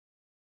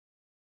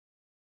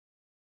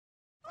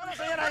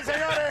Bueno, señoras y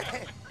señores,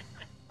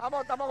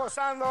 estamos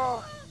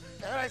gozando.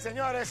 Señoras y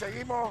señores,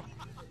 seguimos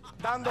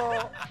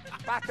dando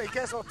pasta y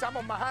queso.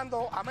 Estamos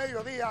majando a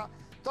mediodía,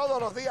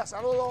 todos los días.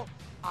 Saludos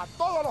a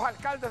todos los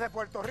alcaldes de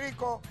Puerto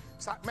Rico,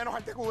 menos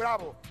al de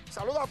Gurabo.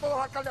 Saludos a todos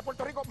los alcaldes de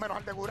Puerto Rico, menos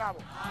al de Gurabo.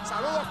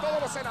 Saludos a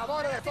todos los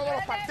senadores de todos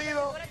los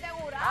partidos. ¿Tú eres de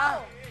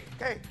Gurabo?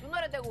 ¿Qué? Tú no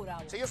eres de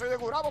Gurabo. Sí, yo soy de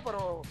Gurabo,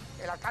 pero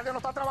el alcalde no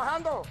está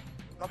trabajando.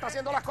 No está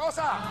haciendo las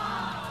cosas.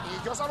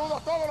 Y yo saludo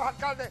a todos los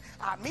alcaldes.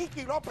 A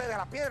Miki López de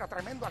la Piedra,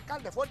 tremendo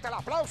alcalde. Fuerte el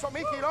aplauso,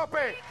 Miki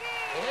López.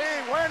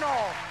 Sí, bueno,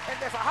 el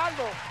de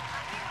Fajardo.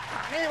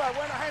 Aníbal,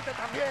 buena gente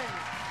también.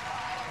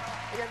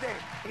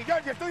 Y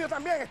George, el tuyo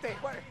también.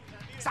 Bueno,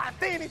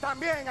 Santini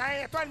también,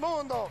 ahí, todo el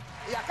mundo.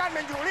 Y a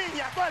Carmen Yulín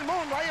y a todo el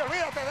mundo. Ahí,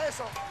 olvídate de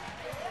eso.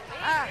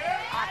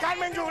 A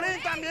Carmen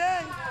Yulín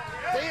también.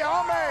 Sí,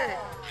 hombre.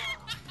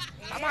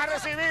 Vamos a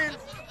recibir.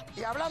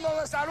 Y hablando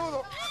de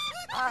saludos.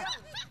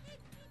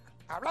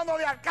 Hablando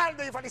de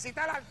alcalde y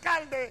felicitar al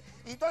alcalde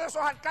y todos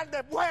esos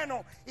alcaldes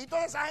buenos y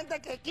toda esa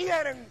gente que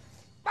quieren,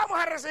 vamos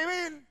a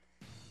recibir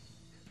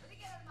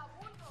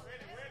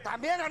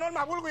también a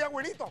Norma Bulgo y a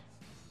Wilito.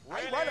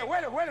 Ay,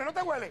 huele, ¿no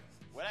te huele?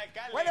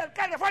 Huele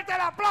alcalde, fuerte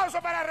el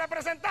aplauso para el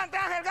representante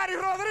Ángel Gary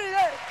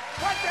Rodríguez.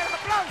 Fuerte el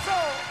aplauso.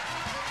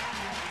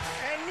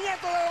 El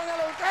nieto de don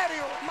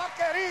Eleuterio, más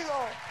querido.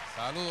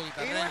 Saludos,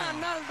 Guitarreño. Y no es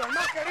Arnaldo, el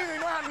más querido y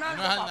no es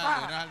Arnaldo,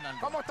 papá.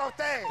 ¿Cómo está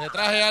usted? Te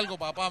traje algo,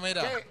 papá,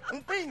 mira. ¿Qué?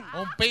 ¿Un pin?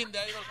 Un pin de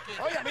ahí del kit.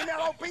 Oye, a mí me ha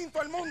dado pin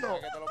todo el mundo.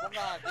 Que te lo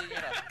pongas aquí,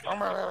 mira.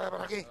 Vamos a ver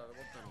por aquí.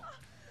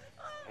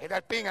 Mira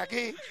el pin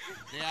aquí.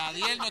 De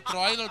Adiel,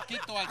 nuestro idol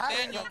kit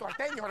tobalteño. Nuestro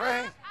alteño, ¿no?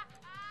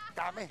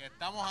 Dame. Que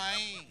estamos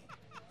ahí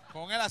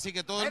con él, así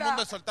que todo el Mira.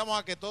 mundo exhortamos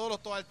a que todos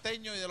los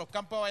tobalteños y de los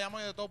campos de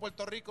Bayamón y de todo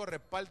Puerto Rico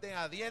respalden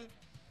a Adiel,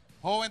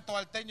 joven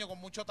tobalteño con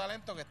mucho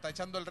talento que está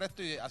echando el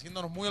resto y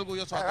haciéndonos muy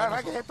orgullosos a todos ¿Qué es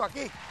nosotros. esto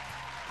aquí?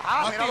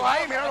 Estamos Míralo activados,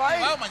 ahí, míralo estamos ahí.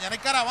 activados. Mañana hay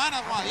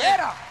caravana con Adiel.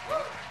 Mira.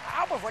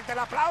 Pues fuerte el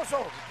aplauso.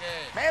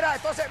 que- Mira,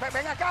 entonces,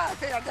 ven acá,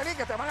 Angelín,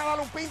 que te van a dar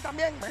un pin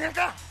también. Ven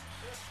acá.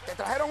 Te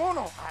trajeron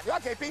uno. Adiós,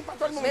 aquí hay pin para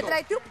todo el mundo. Me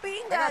traiste un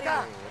pin, Ven acá.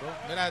 Gary.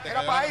 Mira, te Mira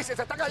cayó- para ahí, se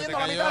te está cayendo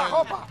la mitad de la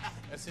ropa.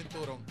 El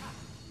cinturón.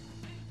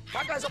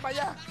 Saca eso para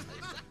allá.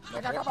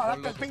 Ven acá para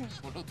darte el pin.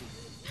 Ponlo tú.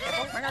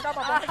 Ven acá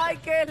para ponértelo. Ay,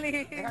 qué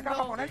lindo. Ven acá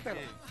para ponértelo.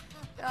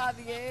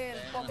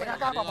 Adiel, Ven acá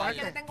para yo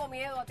ponerte. le tengo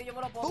miedo, a ti yo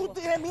me lo pongo. ¿Tú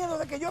tienes miedo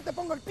de que yo te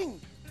ponga el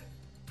pin?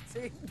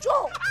 Sí.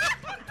 ¡Yo!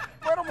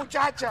 Pero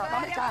muchacha, ¿Me dame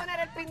deberías acá. poner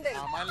el pin de él?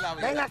 Jamás en la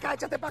vida. Ven acá,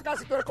 échate para acá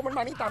si tú eres como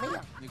hermanita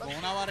mía. Ni con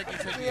una vara de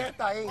 15 pies.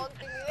 Quieta ahí.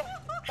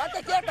 Continuidad.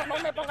 Estate quieta, no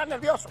me pongas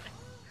nervioso.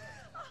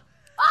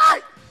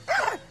 ¡Ay!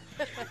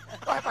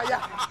 Coge para allá.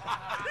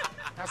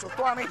 Me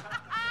asustó a mí.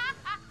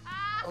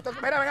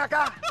 Mira, ven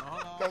acá.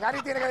 Que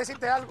Gary tiene que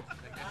decirte algo.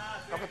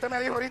 Lo que usted me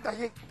dijo ahorita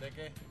allí. ¿De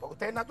qué? Porque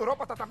usted es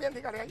naturópata también,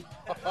 dígale ahí.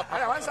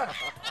 Vale, avanza.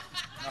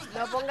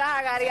 No pongas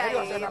a Gary Serio,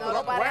 ahí, ser no lo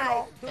naturópata. pares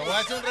Bueno. ahí. Te voy a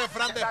decir un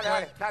refrán Dale,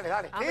 después.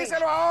 dale. A mí.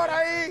 Díselo ahora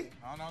ahí.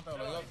 No, te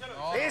lo digo.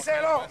 No,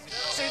 Díselo.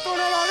 Si tú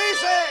no lo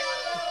dices,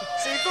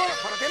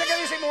 pero tiene que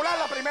disimular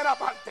la primera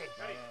parte.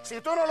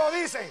 Si tú no lo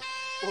dices,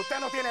 usted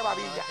no tiene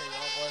babilla.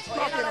 No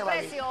Oye, tiene no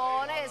babilla.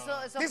 presiones,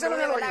 eso Díselo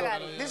en el fluye, ¿verdad,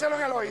 oído. Gary? Díselo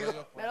en el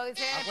oído. Me lo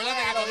dice Acuérdate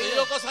que al cuando oído.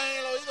 digo cosas en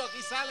el oído,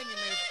 aquí salen y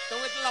me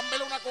tengo que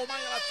lamberle una coma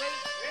y a las 6.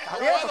 Está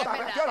bien, es está verdad,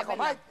 tranquilo, la es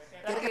Comay. verdad.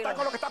 Tienes que Tranquilo. estar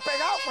con lo que estás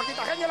pegado, por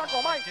Guitarreño y la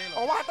Comay.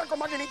 Tranquilo. O vas a estar con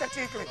maquinita de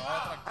chicle. No,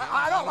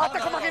 No, vas a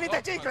estar con maquinita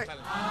de chicle.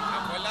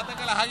 Acuérdate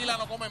que las águilas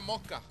no comen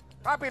mosca.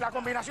 Papi, la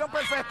combinación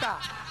perfecta.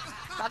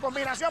 La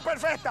combinación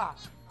perfecta.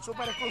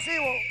 Súper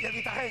exclusivo y el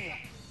Guitarreño.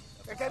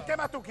 ¿Qué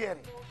más tú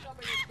quieres?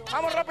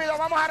 Vamos rápido,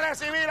 vamos a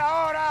recibir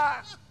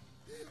ahora.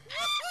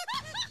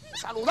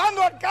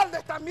 Saludando a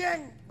alcaldes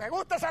también. Me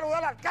gusta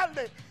saludar al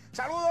alcalde.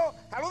 Saludo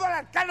al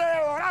alcalde de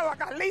Dorado, a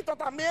Carlito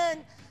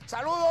también.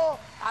 Saludo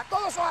a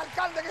todos esos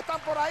alcaldes que están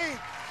por ahí.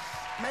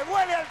 Me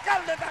huele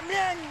alcalde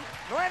también.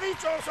 No he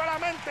dicho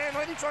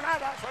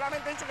nada,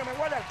 solamente he dicho que me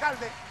huele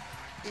alcalde.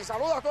 Y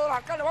saludo a todos los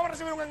alcaldes. Vamos a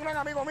recibir un gran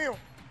amigo mío.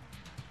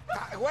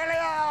 Huele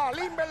a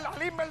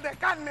Limber de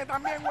carne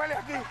también huele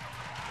aquí.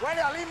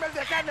 Huele a Limber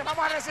de carne.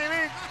 Vamos a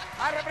recibir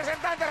al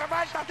representante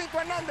Rafael Tatito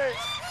Hernández.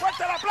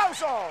 ¡Fuerte el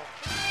aplauso!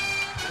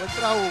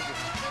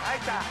 Ahí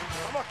está.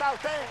 ¿Cómo está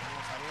usted?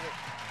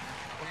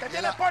 Usted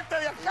tiene porte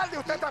de alcalde y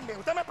usted también.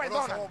 Usted me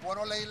perdona. Somos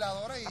buenos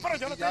legisladores y, pero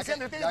yo no estoy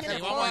diciendo, usted tiene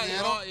Y,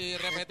 porte. y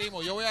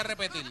repetimos, yo voy a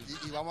repetir.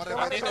 y vamos a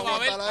Tatito repetir.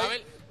 Tatito, a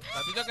ver.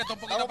 Tatito que está un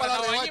poquito Vamos para la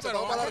apretado allí, revancha,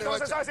 pero vamos para la Usted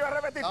no se sabe si va a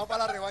repetir. Vamos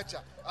para la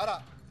revancha.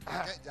 Ahora,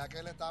 ya que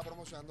él estaba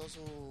promocionando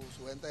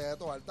su gente de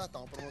Tobalta,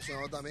 estamos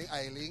promocionando también a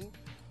Eileen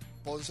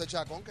Ponce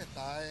Chacón, que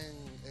está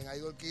en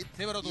Idol Kid. Sí,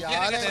 pero tú y a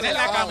tienes que Ale tener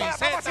la Rosado.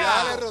 camiseta. Y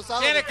a Ale Rosado,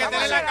 Tienes que está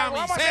tener la para- vamos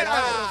a hacer camiseta.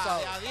 algo. Rosado.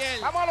 de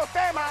Adiel. Vamos a los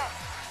temas.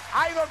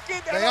 Idol Kid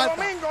el Pégate.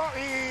 domingo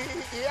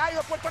y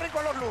Idol Puerto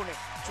Rico los lunes.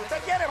 Si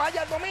usted quiere,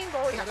 vaya el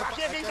domingo y aquí Hay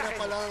en que Guitarreño.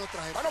 respaldar a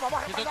nuestra gente. Bueno, vamos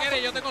a Si tú respaldar quieres,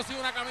 todo yo el te mundo. consigo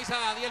una camisa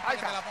de Adiel para Ahí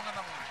que te está. la pongan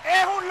también.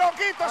 Es un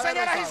loquito, Dale,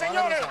 señoras y Rosado,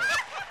 señores.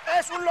 dale,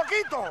 Es un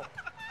loquito.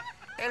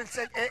 El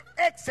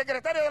ex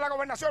secretario de la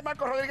Gobernación,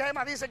 Marcos Rodríguez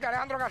Ema, dice que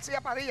Alejandro García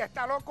Padilla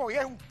está loco y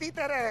es un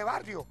títere de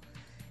barrio.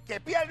 que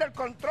pierde el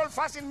control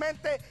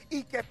fácilmente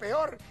y que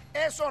peor,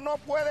 eso no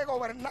puede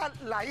gobernar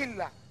la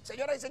isla.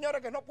 Señoras y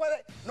señores, que no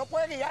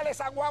puede guiar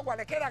esa guagua,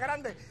 le queda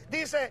grande,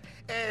 dice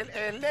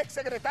el ex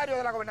secretario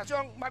de la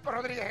Gobernación, Marco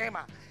Rodríguez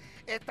Gema.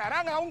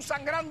 Estarán aún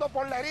sangrando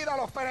por la herida a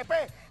los PNP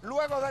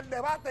luego del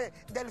debate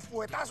del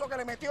fuetazo que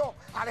le metió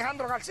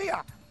Alejandro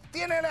García.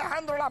 ¿Tiene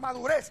Alejandro la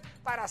madurez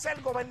para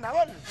ser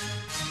gobernador?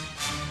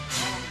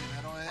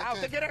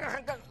 ¿Usted quiere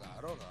arrancar?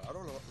 Claro,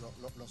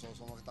 nosotros somos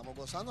los que estamos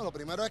gozando. Lo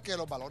primero es que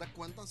los valores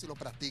cuentan si los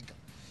practicas.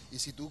 Y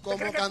si tú como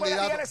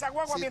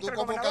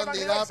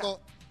candidato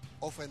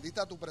ofendiste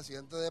a tu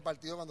presidente de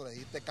partido cuando le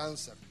dijiste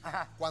cáncer,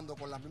 cuando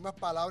con las mismas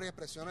palabras y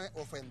expresiones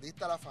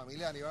ofendiste a la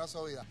familia de Aníbal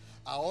Sovida,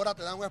 ahora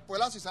te dan un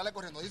espuelazo y sale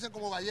corriendo. Dicen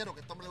como Gallero,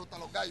 que a esto me le gustan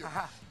los gallos,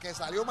 que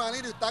salió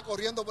Manilo y está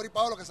corriendo por ahí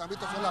para abajo, lo que se han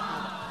visto son las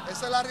plumas.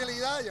 Esa es la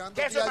realidad, llevando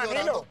 ¿Qué es eso,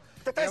 Manilo?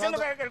 ¿Usted está diciendo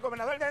que el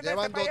gobernador de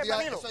este país es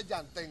Manilo? Eso es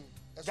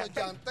Yantén. Eso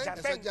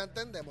es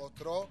Yantén,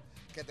 demostró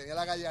que tenía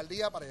la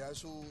gallardía para llevar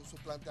sus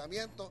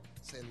planteamientos,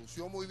 se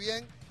lució muy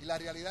bien y la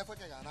realidad fue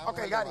que ganamos.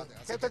 Ok, Gary,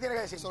 ¿qué usted tiene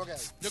que decir? Eso es lo que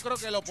hay. Yo creo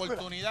que la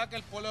oportunidad que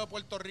el pueblo de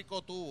Puerto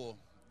Rico tuvo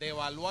de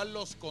evaluar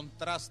los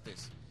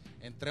contrastes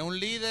entre un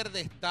líder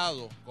de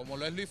Estado, como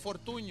lo es Luis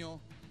Fortuño,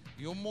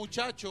 y un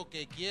muchacho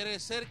que quiere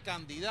ser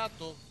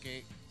candidato,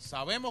 que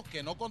sabemos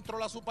que no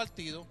controla su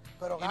partido,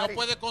 pero, y Gary, no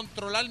puede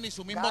controlar ni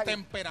su mismo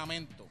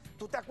temperamento.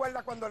 ¿Tú te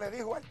acuerdas cuando le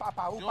dijo al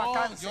Papa Upa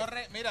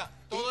cáncer? Mira,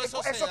 todo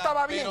eso ¿Eso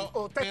estaba bien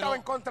o usted estaba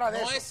en contra de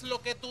eso? No es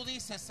lo que tú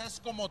dices, es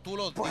como tú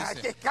lo pues dices.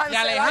 Hay que cáncer, y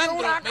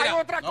Alejandro, hay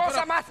otra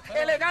cosa más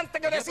elegante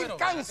que decir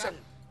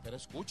cáncer. Pero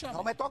escúchame.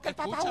 No me toque el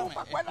Papa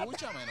Upa, acuérdate.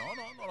 Escúchame,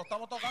 no lo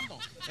estamos tocando.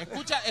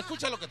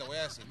 Escucha lo que te voy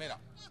a decir. Mira,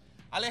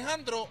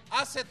 Alejandro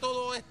hace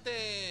todo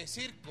este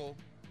circo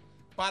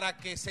para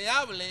que se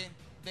hable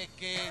de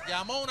que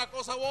llamó una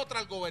cosa u otra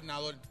al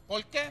gobernador.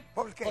 ¿Por qué?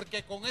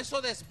 Porque con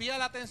eso desvía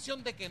la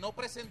atención de que no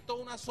presentó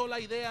una sola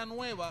idea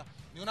nueva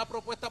ni una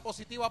propuesta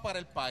positiva para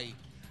el país.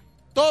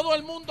 Todo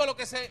el mundo lo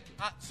que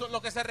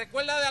se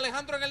recuerda de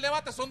Alejandro en el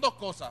debate son dos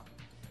cosas: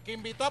 que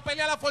invitó a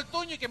pelear a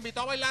Fortuño y que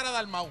invitó a bailar a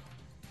Dalmau.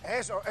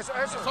 Eso es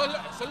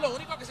lo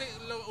único que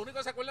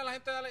se acuerda la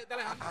gente de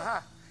Alejandro.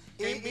 Ajá.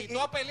 Que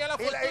invitó a pelear a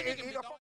Fortuño y que invitó a